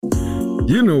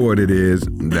You know what it is.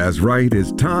 That's right.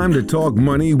 It's time to talk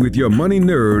money with your money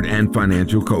nerd and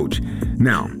financial coach.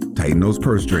 Now, tighten those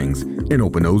purse strings and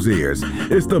open those ears.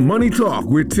 It's the Money Talk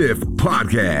with Tiff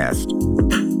podcast.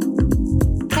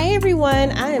 Hey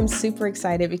everyone, I am super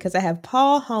excited because I have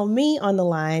Paul Halme on the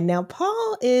line. Now,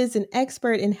 Paul is an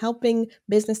expert in helping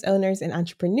business owners and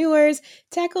entrepreneurs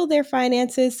tackle their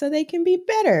finances so they can be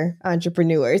better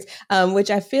entrepreneurs, which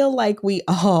I feel like we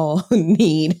all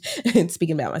need,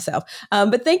 speaking about myself.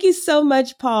 But thank you so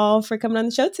much, Paul, for coming on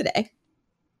the show today.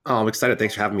 Oh, I'm excited.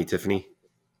 Thanks for having me, Tiffany.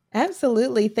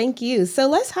 Absolutely. Thank you. So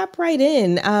let's hop right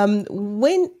in.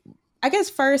 I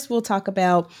guess first we'll talk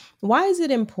about why is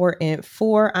it important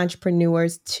for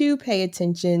entrepreneurs to pay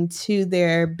attention to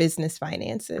their business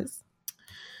finances?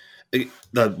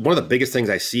 One of the biggest things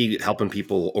I see helping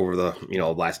people over the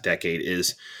last decade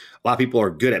is a lot of people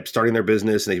are good at starting their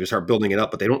business and they start building it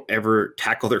up, but they don't ever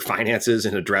tackle their finances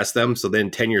and address them. So then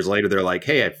 10 years later, they're like,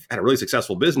 hey, I've had a really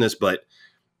successful business, but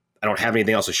I don't have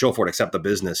anything else to show for it except the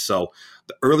business. So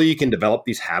the earlier you can develop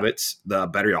these habits, the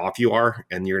better off you are,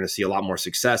 and you're going to see a lot more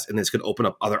success. And it's going to open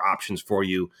up other options for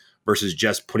you versus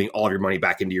just putting all of your money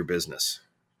back into your business.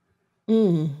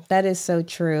 That is so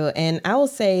true. And I will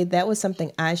say that was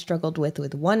something I struggled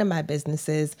with one of my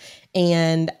businesses.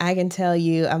 And I can tell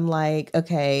you, I'm like,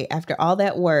 okay, after all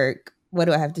that work, what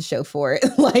do I have to show for it?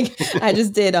 Like, I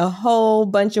just did a whole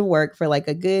bunch of work for like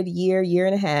a good year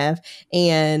and a half.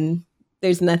 And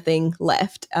there's nothing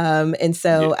left. And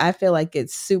so I feel like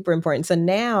it's super important. So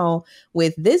now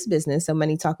with this business, so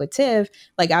Money Talk with Tiff,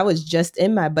 like I was just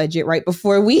in my budget right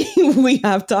before we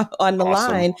hopped on the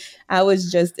line. I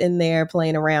was just in there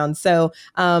playing around. So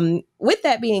with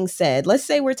that being said, let's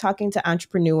say we're talking to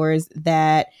entrepreneurs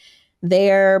that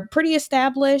they're pretty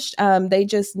established. They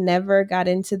just never got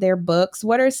into their books.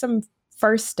 What are some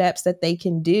first steps that they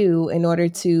can do in order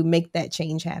to make that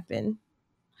change happen?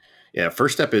 Yeah,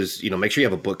 first step is, make sure you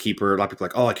have a bookkeeper. A lot of people are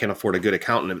like, oh, I can't afford a good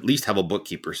accountant. At least have a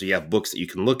bookkeeper. So you have books that you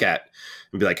can look at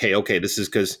and be like, hey, okay, this is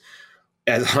because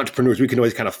as entrepreneurs, we can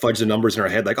always kind of fudge the numbers in our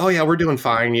head like, oh, yeah, we're doing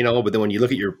fine, But then when you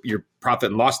look at your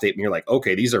profit and loss statement, you're like,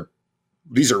 okay, these are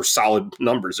solid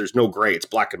numbers. There's no gray. It's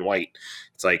black and white.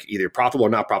 It's like either profitable or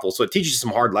not profitable. So it teaches you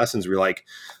some hard lessons where you're like,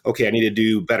 okay, I need to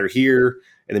do better here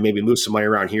and then maybe move some money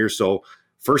around here. So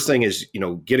first thing is,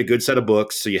 get a good set of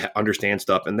books so you understand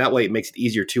stuff. And that way it makes it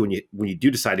easier too when you do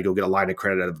decide to go get a line of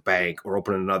credit out of the bank or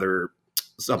open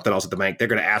something else at the bank. They're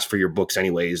going to ask for your books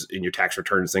anyways in your tax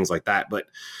returns, things like that. But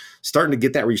starting to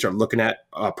get that where you start looking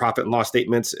at profit and loss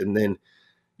statements, and then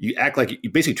you act like you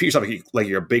basically treat yourself like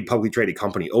you're a big publicly traded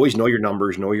company. Always know your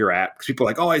numbers, know where you're at. Because people are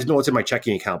like, oh, I just know what's in my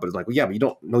checking account. But it's like, well, yeah, but you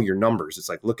don't know your numbers. It's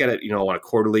like, look at it, on a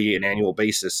quarterly and annual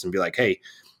basis and be like, hey,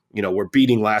 we're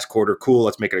beating last quarter. Cool.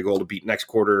 Let's make it a goal to beat next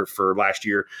quarter for last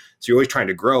year. So you're always trying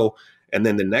to grow. And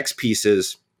then the next piece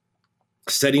is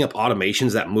setting up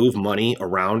automations that move money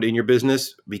around in your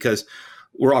business, because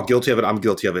we're all guilty of it. I'm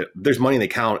guilty of it. There's money in the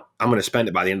account. I'm going to spend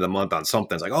it by the end of the month on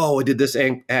something. It's like, oh, I did this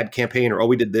ad campaign, or, oh,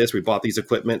 we did this. We bought these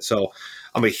equipment. So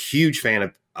I'm a huge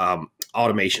fan of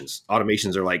automations.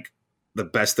 Automations are like the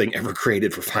best thing ever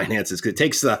created for finances, because it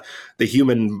takes the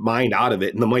human mind out of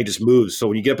it and the money just moves. So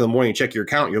when you get up in the morning and check your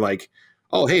account, you're like,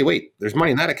 oh, hey, wait, there's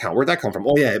money in that account. Where'd that come from?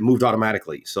 Oh, yeah, it moved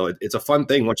automatically. So it's a fun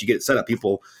thing. Once you get it set up,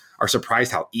 people are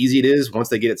surprised how easy it is once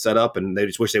they get it set up, and they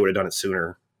just wish they would have done it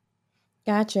sooner.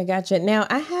 Gotcha. Now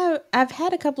I've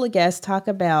had a couple of guests talk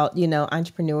about,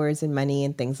 entrepreneurs and money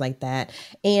and things like that.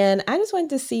 And I just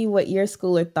wanted to see what your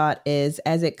school of thought is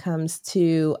as it comes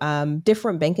to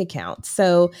different bank accounts.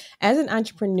 So as an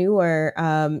entrepreneur,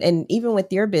 and even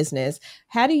with your business,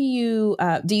 how do you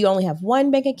only have one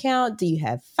bank account? Do you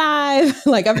have 5?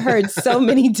 Like, I've heard so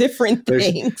many different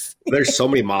things. There's so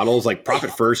many models. Like Profit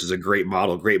First is a great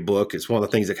model, great book. It's one of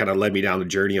the things that kind of led me down the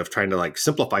journey of trying to like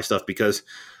simplify stuff, because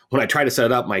when I tried to set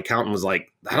it up, my accountant was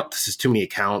like, this is too many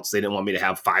accounts. They didn't want me to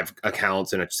have 5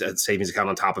 accounts and a savings account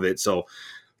on top of it. So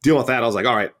dealing with that, I was like,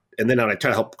 all right. And then when I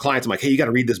try to help clients, I'm like, hey, you got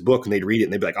to read this book. And they'd read it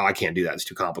and they'd be like, oh, I can't do that. It's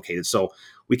too complicated. So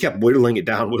we kept whittling it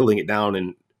down.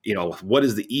 And, what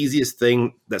is the easiest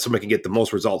thing that somebody can get the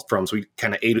most results from? So we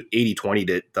kind of 80-20'd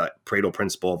it, the Pareto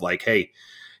principle of like, hey,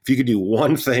 if you could do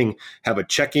one thing, have a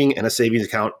checking and a savings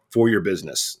account for your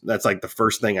business. That's like the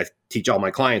first thing I teach all my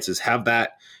clients is have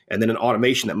that. And then an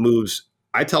automation that moves.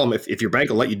 I tell them if your bank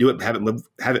will let you do it, have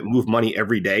it move money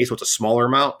every day. So it's a smaller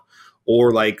amount,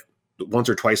 or like once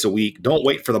or twice a week. Don't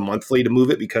wait for the monthly to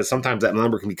move it, because sometimes that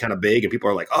number can be kind of big and people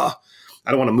are like, oh,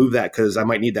 I don't want to move that because I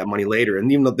might need that money later.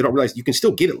 And even though they don't realize you can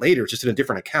still get it later, it's just in a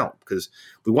different account, because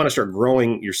we want to start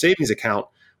growing your savings account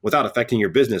without affecting your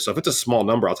business. So if it's a small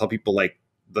number, I'll tell people like,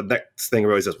 the next thing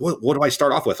everybody says, what do I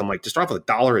start off with? I'm like, just start off with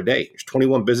 $1 a day. There's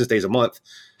 21 business days a month.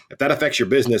 If that affects your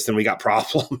business, then we got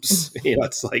problems.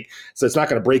 It's like, so it's not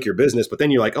going to break your business, but then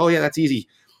you're like, oh yeah, that's easy.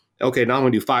 Okay, now I'm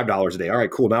going to do $5 a day. All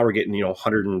right, cool. Now we're getting,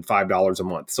 $105 a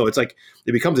month. So it's like,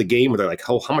 it becomes a game where they're like,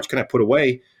 oh, how much can I put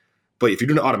away? But if you're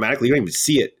doing it automatically, you don't even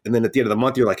see it. And then at the end of the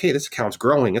month, you're like, hey, this account's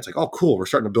growing. It's like, oh, cool. We're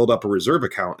starting to build up a reserve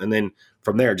account. And then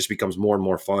from there, it just becomes more and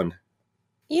more fun.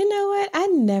 You know what? I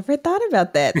never thought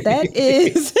about that. That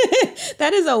is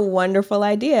that is a wonderful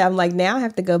idea. I'm like, now I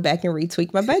have to go back and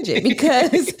retweak my budget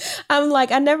because I'm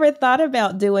like, I never thought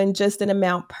about doing just an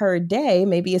amount per day.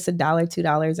 Maybe it's $1,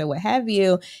 $2 or what have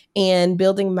you, and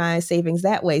building my savings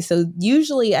that way. So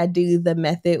usually I do the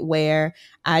method where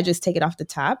I just take it off the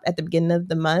top at the beginning of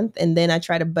the month, and then I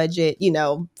try to budget,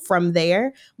 from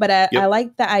there. But I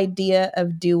like the idea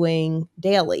of doing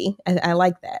daily. I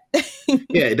like that.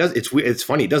 Yeah, it does. It's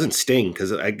funny. It doesn't sting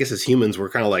because I guess as humans, we're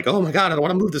kind of like, oh my God, I don't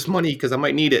want to move this money because I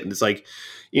might need it. And it's like,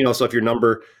 so if your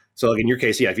number, so like in your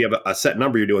case, if you have a set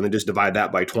number you're doing, then just divide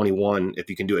that by 21 if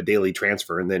you can do a daily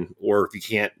transfer, and then, or if you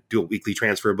can't do a weekly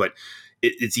transfer, but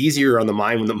it's easier on the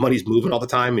mind when the money's moving all the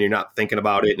time and you're not thinking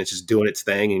about it and it's just doing its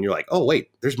thing. And you're like, oh, wait,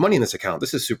 there's money in this account.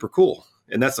 This is super cool.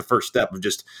 And that's the first step of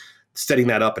just setting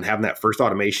that up and having that first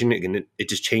automation. And it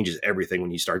just changes everything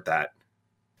when you start that.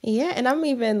 Yeah. And I'm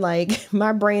even like,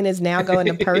 my brain is now going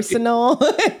to personal.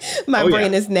 My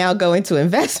brain is now going to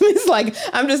investments. Like,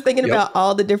 I'm just thinking about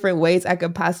all the different ways I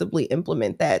could possibly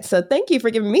implement that. So thank you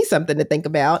for giving me something to think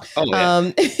about.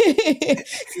 So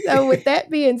with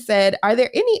that being said, are there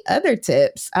any other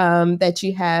tips that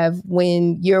you have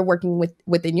when you're working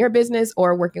within your business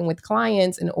or working with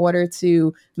clients in order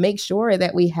to make sure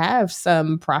that we have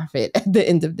some profit at the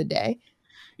end of the day?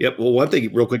 Yep. Well, one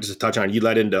thing real quick, just to touch on, you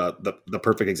led into the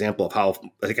perfect example of how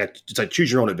I think it's a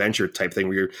choose your own adventure type thing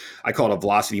where I call it a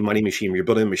velocity money machine, where you're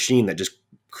building a machine that just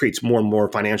creates more and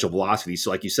more financial velocity.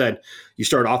 So like you said, you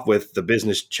start off with the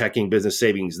business checking, business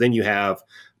savings, then you have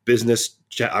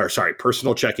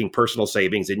personal checking, personal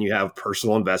savings. Then you have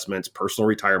personal investments, personal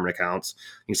retirement accounts.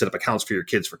 You can set up accounts for your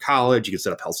kids for college. You can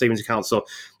set up health savings accounts. So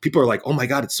people are like, oh my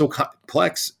God, it's so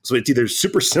complex. So it's either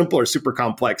super simple or super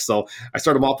complex. So I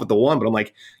start them off with the one, but I'm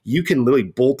like, you can literally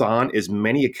bolt on as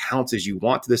many accounts as you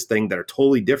want to this thing that are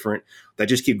totally different, that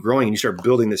just keep growing. And you start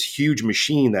building this huge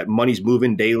machine that money's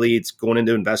moving daily. It's going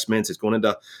into investments. It's going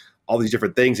into all these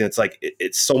different things. And it's like,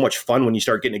 it's so much fun when you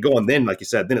start getting it going. Then, like you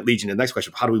said, then it leads you to the next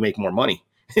question. How do we make more money?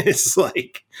 It's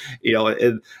like,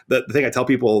 and the thing I tell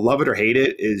people, love it or hate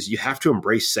it, is you have to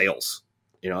embrace sales.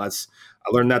 I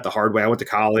learned that the hard way. I went to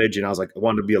college and I was like, I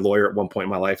wanted to be a lawyer at one point in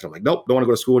my life. And I'm like, nope, don't want to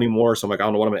go to school anymore. So I'm like, I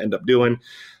don't know what I'm gonna end up doing.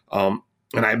 And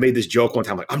I made this joke one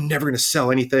time, like, I'm never going to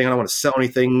sell anything. I don't want to sell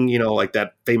anything, like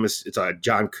that famous, it's a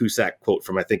John Cusack quote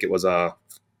from, I think it was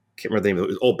can't remember the name of it.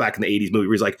 It was old back in the 80s movie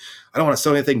where he's like, I don't want to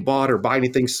sell anything bought or buy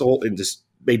anything sold, and just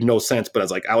made no sense. But I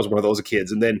was like, I was one of those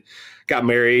kids, and then got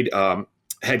married,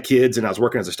 had kids, and I was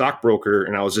working as a stockbroker,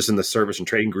 and I was just in the service and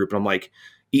trading group. And I'm like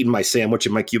eating my sandwich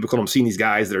in my cubicle. And I'm seeing these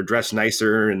guys that are dressed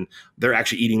nicer and they're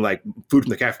actually eating like food from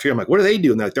the cafeteria. I'm like, what are they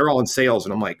doing? They're all in sales.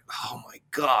 And I'm like, oh my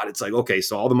God. It's like, okay,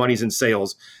 so all the money's in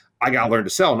sales. I got to learn to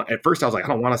sell. And at first I was like, I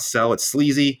don't want to sell. It's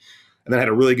sleazy. And then I had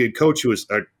a really good coach who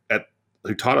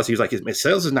taught us, he was like,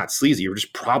 sales is not sleazy. You're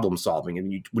just problem solving.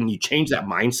 And when you change that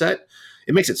mindset,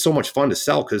 it makes it so much fun to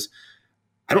sell, because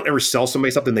I don't ever sell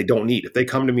somebody something they don't need. If they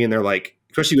come to me and they're like,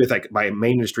 especially with like my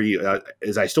main industry,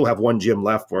 is I still have one gym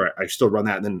left where I still run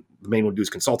that. And then the main one do is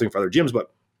consulting for other gyms.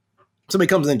 But somebody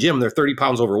comes in the gym, they're 30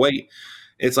 pounds overweight.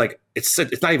 It's like, it's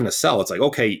not even a sell. It's like,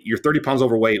 okay, you're 30 pounds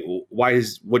overweight.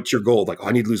 What's your goal? Like, oh,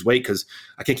 I need to lose weight because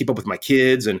I can't keep up with my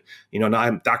kids. And,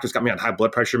 now doctors got me on high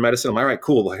blood pressure medicine. I'm like, all right,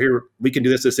 cool. Well, here we can do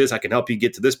this. I can help you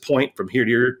get to this point from here to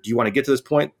here. Do you want to get to this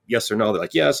point? Yes or no? They're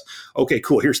like, yes. Okay,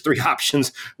 cool. Here's 3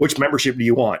 options. Which membership do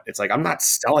you want? It's like, I'm not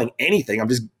selling anything.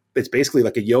 It's basically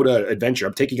like a Yoda adventure.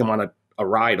 I'm taking them on a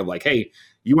ride of like, hey,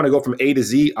 you want to go from A to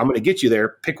Z? I'm going to get you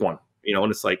there. Pick one,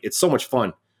 and it's like, it's so much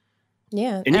fun.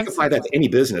 Yeah. And you can apply that to any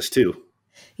business too.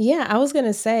 Yeah, I was going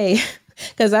to say,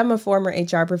 because I'm a former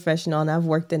HR professional and I've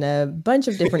worked in a bunch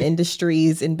of different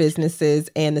industries and businesses,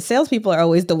 and the salespeople are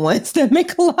always the ones that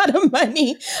make a lot of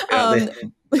money. Yeah,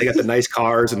 they got the nice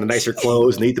cars and the nicer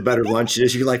clothes and eat the better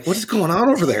lunches. You're like, what is going on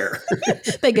over there?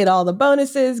 They get all the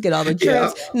bonuses, get all the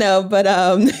trips. Yeah. No, but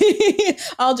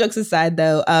all jokes aside,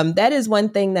 though, that is one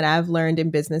thing that I've learned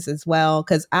in business as well,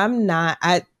 because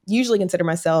I usually consider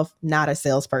myself not a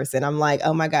salesperson. I'm like,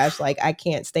 oh my gosh, like I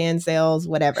can't stand sales,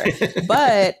 whatever.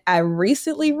 But I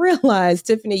recently realized,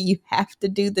 Tiffany, you have to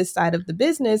do this side of the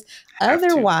business.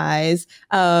 Otherwise,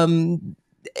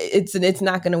 it's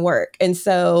not going to work. And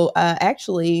so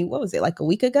actually, what was it, like a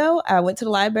week ago, I went to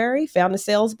the library, found a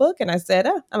sales book, and I said,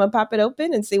 I'm going to pop it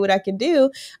open and see what I can do.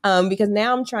 Because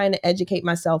now I'm trying to educate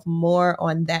myself more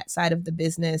on that side of the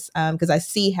business because I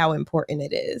see how important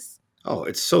it is. Oh,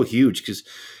 it's so huge because,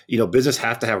 business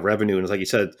have to have revenue. And like you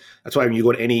said, that's why when you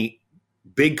go to any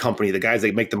big company, the guys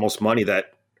that make the most money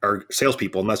that are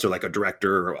salespeople, unless they're like a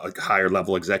director or like higher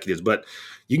level executives. But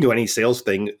you can go any sales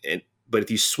thing. But if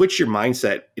you switch your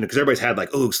mindset, because everybody's had like,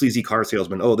 oh, sleazy car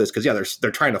salesman, oh, this, because they're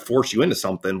trying to force you into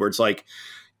something where it's like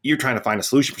you're trying to find a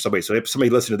solution for somebody. So if somebody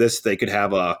listened to this, they could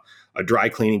have a dry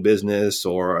cleaning business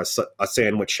or a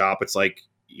sandwich shop. It's like,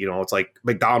 it's like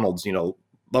McDonald's,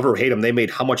 love or hate them, they made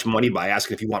how much money by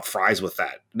asking if you want fries with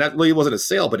that. And that really wasn't a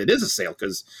sale, but it is a sale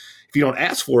because if you don't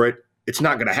ask for it, it's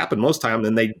not going to happen most time.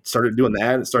 Then they started doing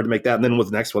that and started to make that. And then with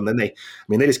the next one, then they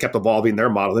just kept evolving their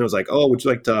model. Then it was like, oh, would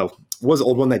you like to, what was the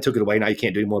old one? They took it away. Now you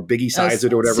can't do it anymore. Biggie size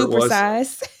it or whatever it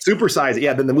was. Super size.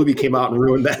 Yeah. Then the movie came out and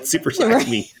ruined that super size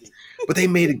me. But they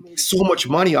made so much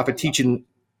money off of teaching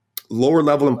lower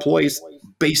level employees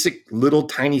basic little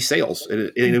tiny sales.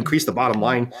 It increased the bottom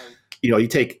line. You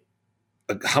take,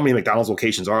 how many McDonald's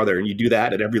locations are there? And you do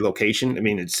that at every location. I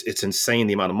mean, it's insane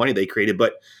the amount of money they created,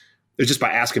 but it's just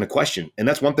by asking a question. And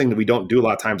that's one thing that we don't do a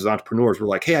lot of times as entrepreneurs. We're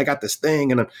like, hey, I got this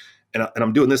thing and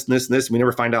I'm doing this and this and this. And we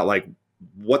never find out like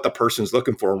what the person's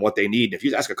looking for and what they need. And if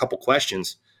you ask a couple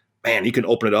questions, man, you can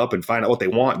open it up and find out what they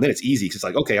want. And then it's easy. 'Cause it's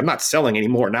like, okay, I'm not selling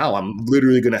anymore. Now I'm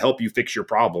literally going to help you fix your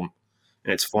problem.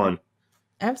 And it's fun.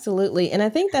 Absolutely. And I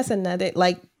think that's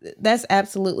that's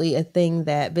absolutely a thing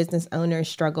that business owners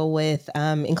struggle with,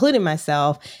 including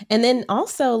myself. And then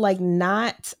also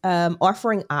not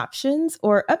offering options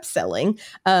or upselling.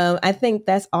 I think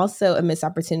that's also a missed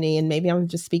opportunity. And maybe I'm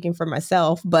just speaking for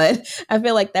myself, but I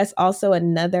feel like that's also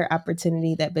another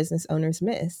opportunity that business owners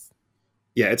miss.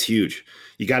 Yeah, it's huge.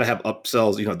 You got to have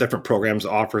upsells, different programs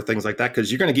offer things like that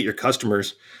because you're going to get your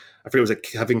customers. I forget, it was like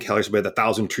Kevin Kelly said,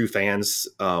 1,000 true fans.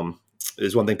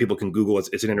 Is one thing people can Google.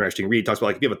 It's an interesting read. It talks about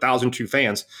like if you have 1,000 true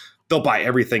fans, they'll buy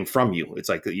everything from you. It's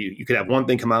like you could have one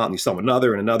thing come out and you sell them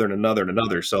another and another and another and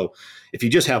another. So if you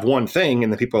just have one thing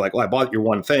and then people are like, well, I bought your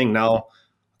one thing. Now I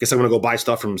guess I'm going to go buy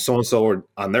stuff from so-and-so or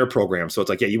on their program. So it's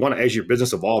like, yeah, you want to, as your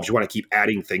business evolves, you want to keep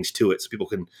adding things to it. So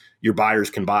your buyers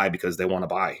can buy because they want to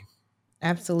buy.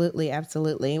 Absolutely.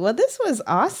 Absolutely. Well, this was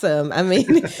awesome. I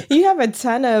mean, you have a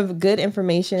ton of good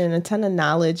information and a ton of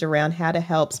knowledge around how to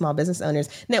help small business owners.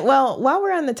 Now, well, while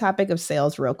we're on the topic of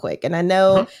sales real quick, and I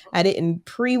know I didn't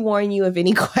pre-warn you of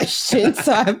any questions,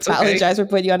 so I apologize for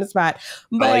putting you on the spot,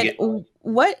 but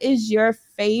what is your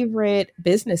favorite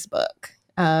business book,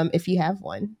 if you have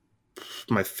one?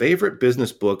 My favorite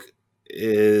business book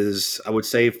is, I would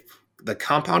say, The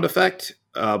Compound Effect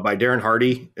by Darren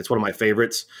Hardy. It's one of my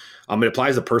favorites. It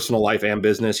applies to personal life and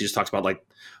business. He just talks about like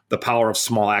the power of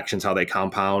small actions, how they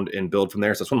compound and build from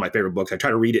there. So it's one of my favorite books. I try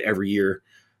to read it every year,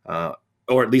 or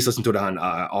at least listen to it on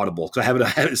Audible. So I have it.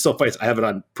 It's so funny. I have it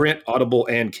on print, Audible,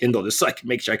 and Kindle, just so I can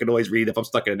make sure I can always read if I'm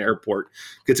stuck in an airport.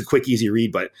 It's a quick, easy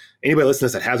read. But anybody listening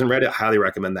to this that hasn't read it, I highly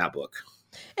recommend that book.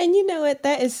 And you know what?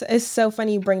 That is so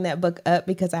funny you bring that book up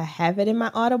because I have it in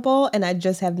my Audible and I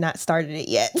just have not started it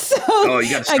yet. So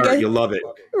you got to start. You'll love it.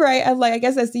 Right. I'm like, I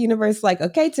guess that's the universe. Like,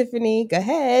 okay, Tiffany, go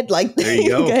ahead. Like, there you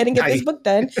go. Go ahead and get this book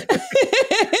done.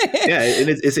 Yeah, and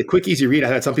it's a quick, easy read. I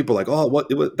had some people like, oh,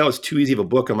 that was too easy of a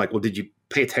book. I'm like, well, did you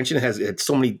pay attention? It had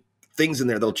so many things in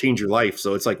there that'll change your life.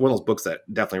 So it's like one of those books that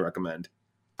definitely recommend.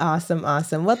 Awesome.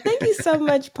 Awesome. Well, thank you so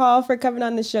much, Paul, for coming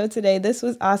on the show today. This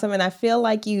was awesome. And I feel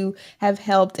like you have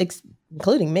helped,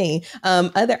 including me,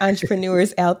 other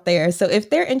entrepreneurs out there. So if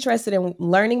they're interested in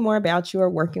learning more about you or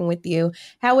working with you,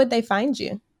 how would they find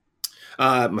you?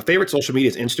 My favorite social media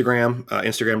is Instagram,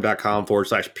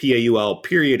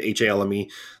 instagram.com/PAUL_HALME.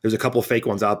 There's a couple of fake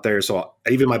ones out there. So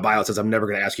even my bio says I'm never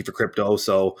going to ask you for crypto.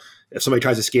 So if somebody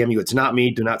tries to scam you, it's not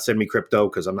me. Do not send me crypto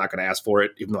because I'm not going to ask for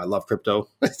it, even though I love crypto.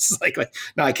 It's like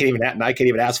no, I can't even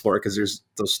ask for it because there's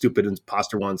those stupid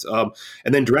imposter ones. And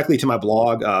then directly to my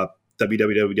blog,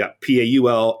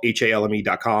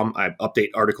 www.paulhalme.com. I update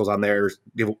articles on there,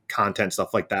 give content,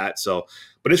 stuff like that. So,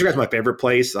 but Instagram's my favorite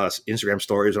place. Instagram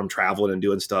stories when I'm traveling and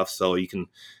doing stuff. So you can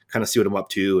kind of see what I'm up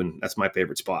to. And that's my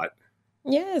favorite spot.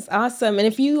 Yes, awesome. And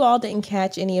if you all didn't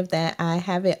catch any of that, I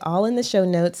have it all in the show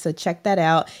notes. So check that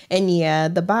out. And yeah,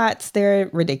 the bots, they're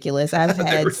ridiculous. I've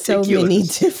had so many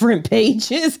different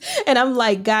pages and I'm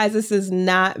like, guys, this is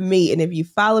not me. And if you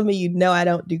follow me, you know I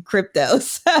don't do crypto.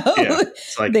 So yeah,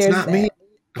 it's like, it's not me.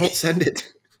 Don't send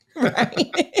it.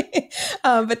 Right.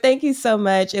 But thank you so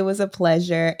much. It was a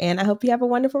pleasure. And I hope you have a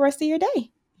wonderful rest of your day.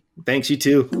 Thanks, you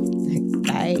too.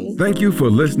 Bye. Thank you for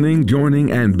listening,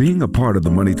 joining, and being a part of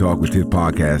the Money Talk with Tiff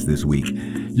podcast this week.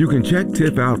 You can check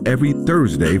Tiff out every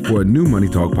Thursday for a new Money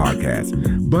Talk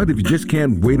podcast. But if you just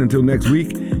can't wait until next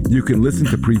week, you can listen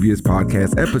to previous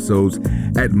podcast episodes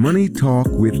at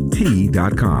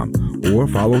moneytalkwitht.com or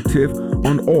follow Tiff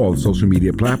on all social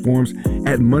media platforms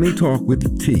at Money Talk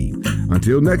with T.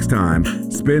 Until next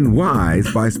time, spend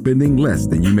wise by spending less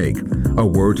than you make. A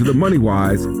word to the money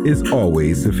wise is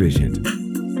always sufficient.